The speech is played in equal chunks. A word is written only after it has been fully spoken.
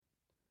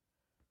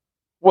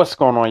What's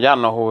going on? Y'all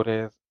know who it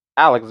is.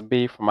 Alex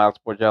B from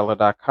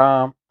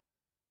AlexBorgella.com.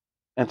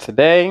 And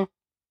today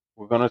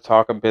we're going to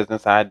talk a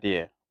business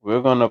idea.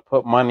 We're going to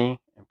put money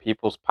in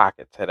people's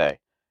pocket today.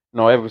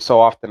 Every so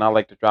often I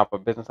like to drop a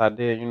business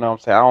idea. You know what I'm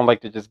saying? I don't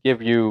like to just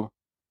give you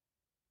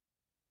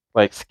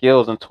like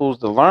skills and tools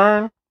to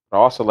learn, but I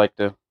also like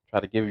to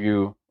try to give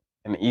you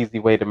an easy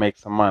way to make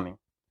some money.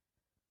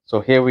 So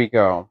here we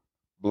go.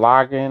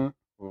 Blogging,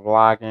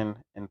 vlogging,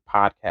 and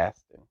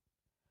podcasting.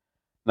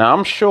 Now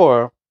I'm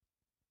sure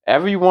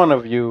every one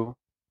of you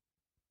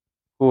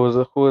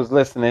who is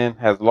listening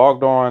has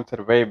logged on to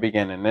the very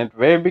beginning. At the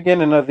very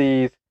beginning of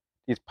these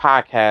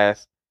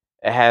podcasts,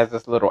 it has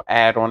this little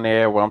ad on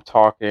there where I'm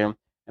talking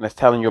and it's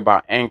telling you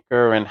about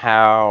Anchor and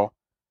how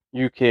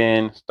you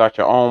can start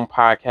your own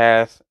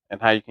podcast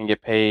and how you can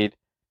get paid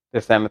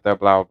this and that, blah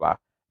blah blah.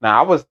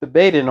 Now I was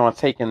debating on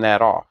taking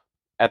that off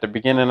at the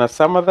beginning of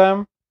some of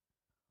them,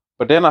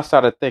 but then I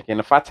started thinking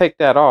if I take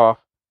that off,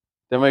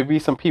 there may be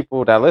some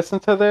people that listen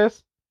to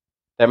this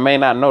that may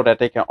not know that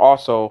they can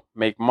also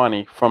make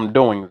money from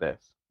doing this.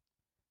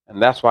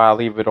 And that's why I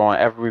leave it on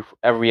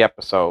every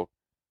episode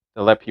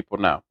to let people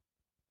know.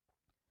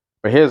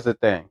 But here's the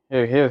thing.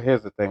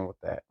 Here's the thing with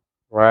that,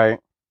 right?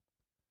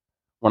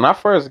 When I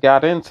first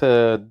got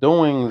into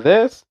doing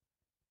this,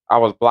 I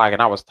was blogging.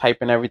 I was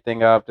typing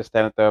everything up, just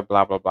standing there,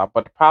 blah blah blah.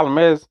 But the problem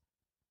is,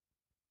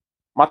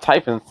 I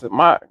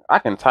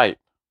can type,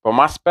 but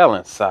my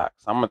spelling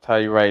sucks. I'm gonna tell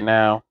you right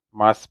now,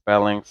 my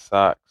spelling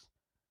sucks.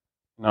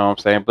 You know what I'm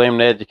saying? Blame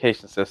the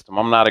education system.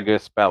 I'm not a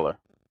good speller.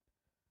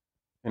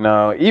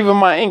 Even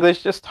my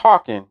English, just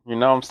talking. You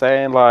know what I'm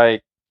saying?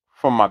 Like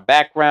from my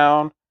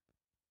background,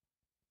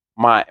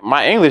 my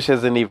English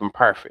isn't even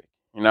perfect,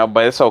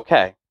 but it's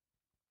okay.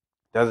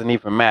 Doesn't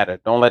even matter.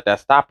 Don't let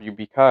that stop you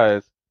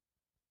because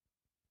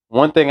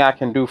one thing I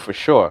can do for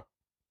sure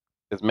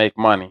is make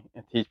money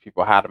and teach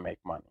people how to make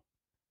money.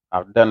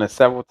 I've done it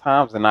several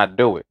times and I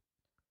do it.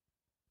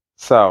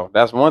 So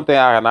that's one thing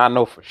I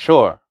know for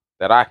sure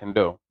that I can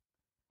do.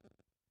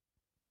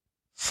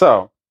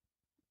 So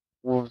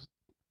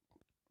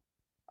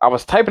I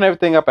was typing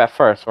everything up at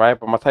first, right?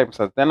 But my typing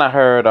says, then I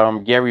heard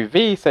Gary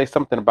Vee say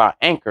something about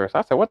Anchor. So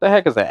I said, what the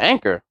heck is an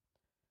Anchor?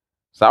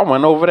 So I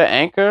went over to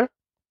Anchor.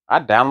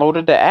 I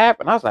downloaded the app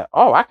and I was like,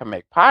 oh, I can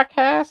make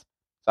podcasts.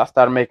 So I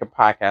started making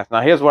podcasts.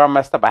 Now here's where I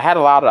messed up. I had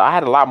a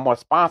lot more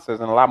sponsors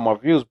and a lot more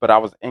views, but I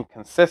was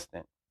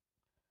inconsistent.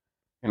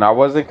 I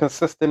wasn't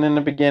consistent in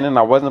the beginning.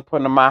 I wasn't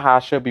putting them out how I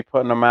should be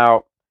putting them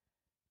out.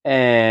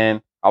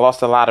 And I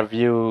lost a lot of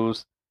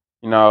views.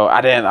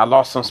 I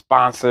lost some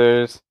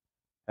sponsors.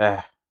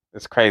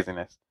 It's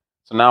craziness.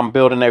 So now I'm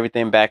building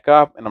everything back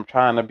up and I'm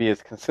trying to be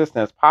as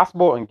consistent as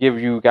possible and give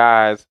you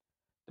guys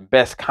the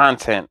best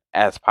content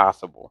as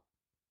possible.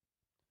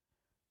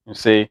 You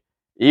see,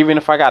 even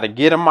if I got to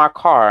get in my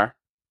car,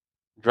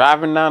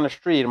 driving down the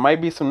street, it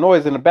might be some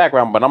noise in the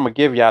background, but I'm going to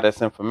give y'all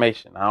this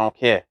information. I don't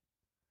care.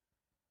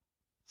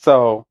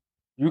 So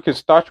you can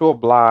start your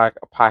blog,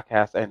 a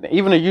podcast, and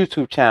even a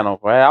YouTube channel,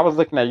 right? I was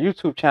looking at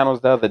YouTube channels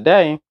the other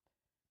day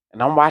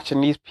and I'm watching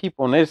these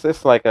people and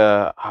it's like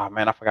oh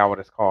man, I forgot what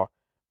it's called.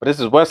 But this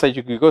is a website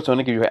you can go to and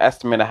they give you an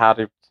estimate of how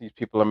these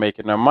people are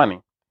making their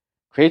money.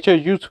 Create your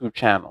YouTube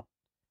channel.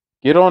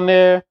 Get on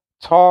there,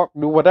 talk,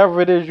 do whatever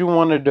it is you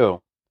want to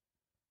do.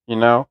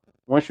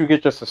 Once you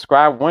get your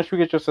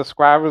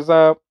subscribers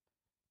up,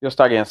 you'll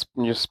start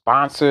getting your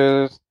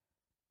sponsors.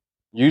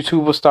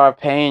 YouTube will start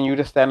paying you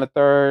to stand the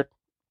third,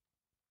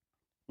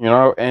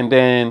 and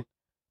then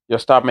you'll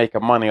start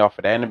making money off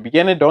of that. In the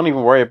beginning, don't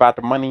even worry about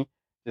the money.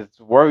 Just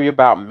worry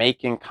about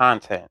making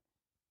content.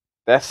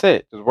 That's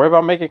it. Just worry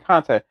about making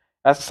content.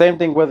 That's the same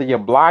thing whether you're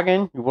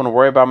blogging, you want to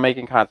worry about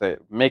making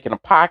content. Making a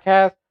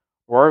podcast,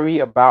 worry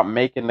about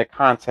making the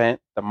content,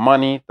 the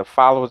money, the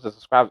followers, the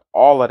subscribers,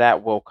 all of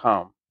that will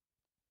come.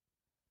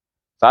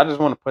 So I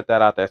just want to put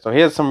that out there. So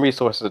here's some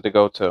resources to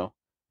go to.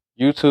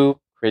 YouTube,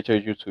 create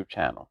your YouTube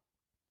channel.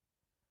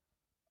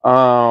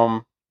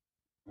 Man,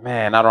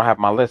 I don't have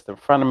my list in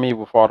front of me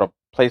with all the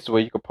places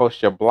where you can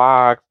post your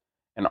blogs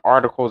and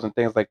articles and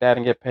things like that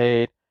and get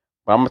paid.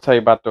 But I'm gonna tell you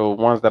about the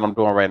ones that I'm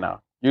doing right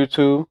now.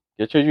 YouTube,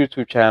 get your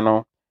YouTube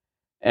channel,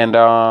 and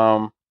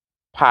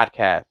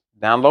podcast.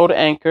 Download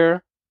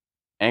Anchor,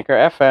 Anchor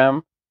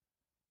FM,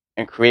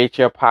 and create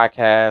your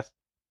podcast.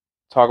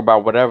 Talk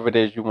about whatever it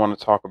is you want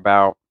to talk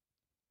about.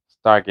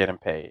 Start getting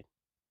paid.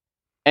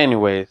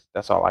 Anyways,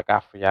 that's all I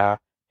got for y'all.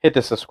 Hit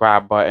the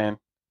subscribe button.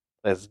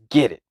 Let's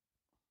get it.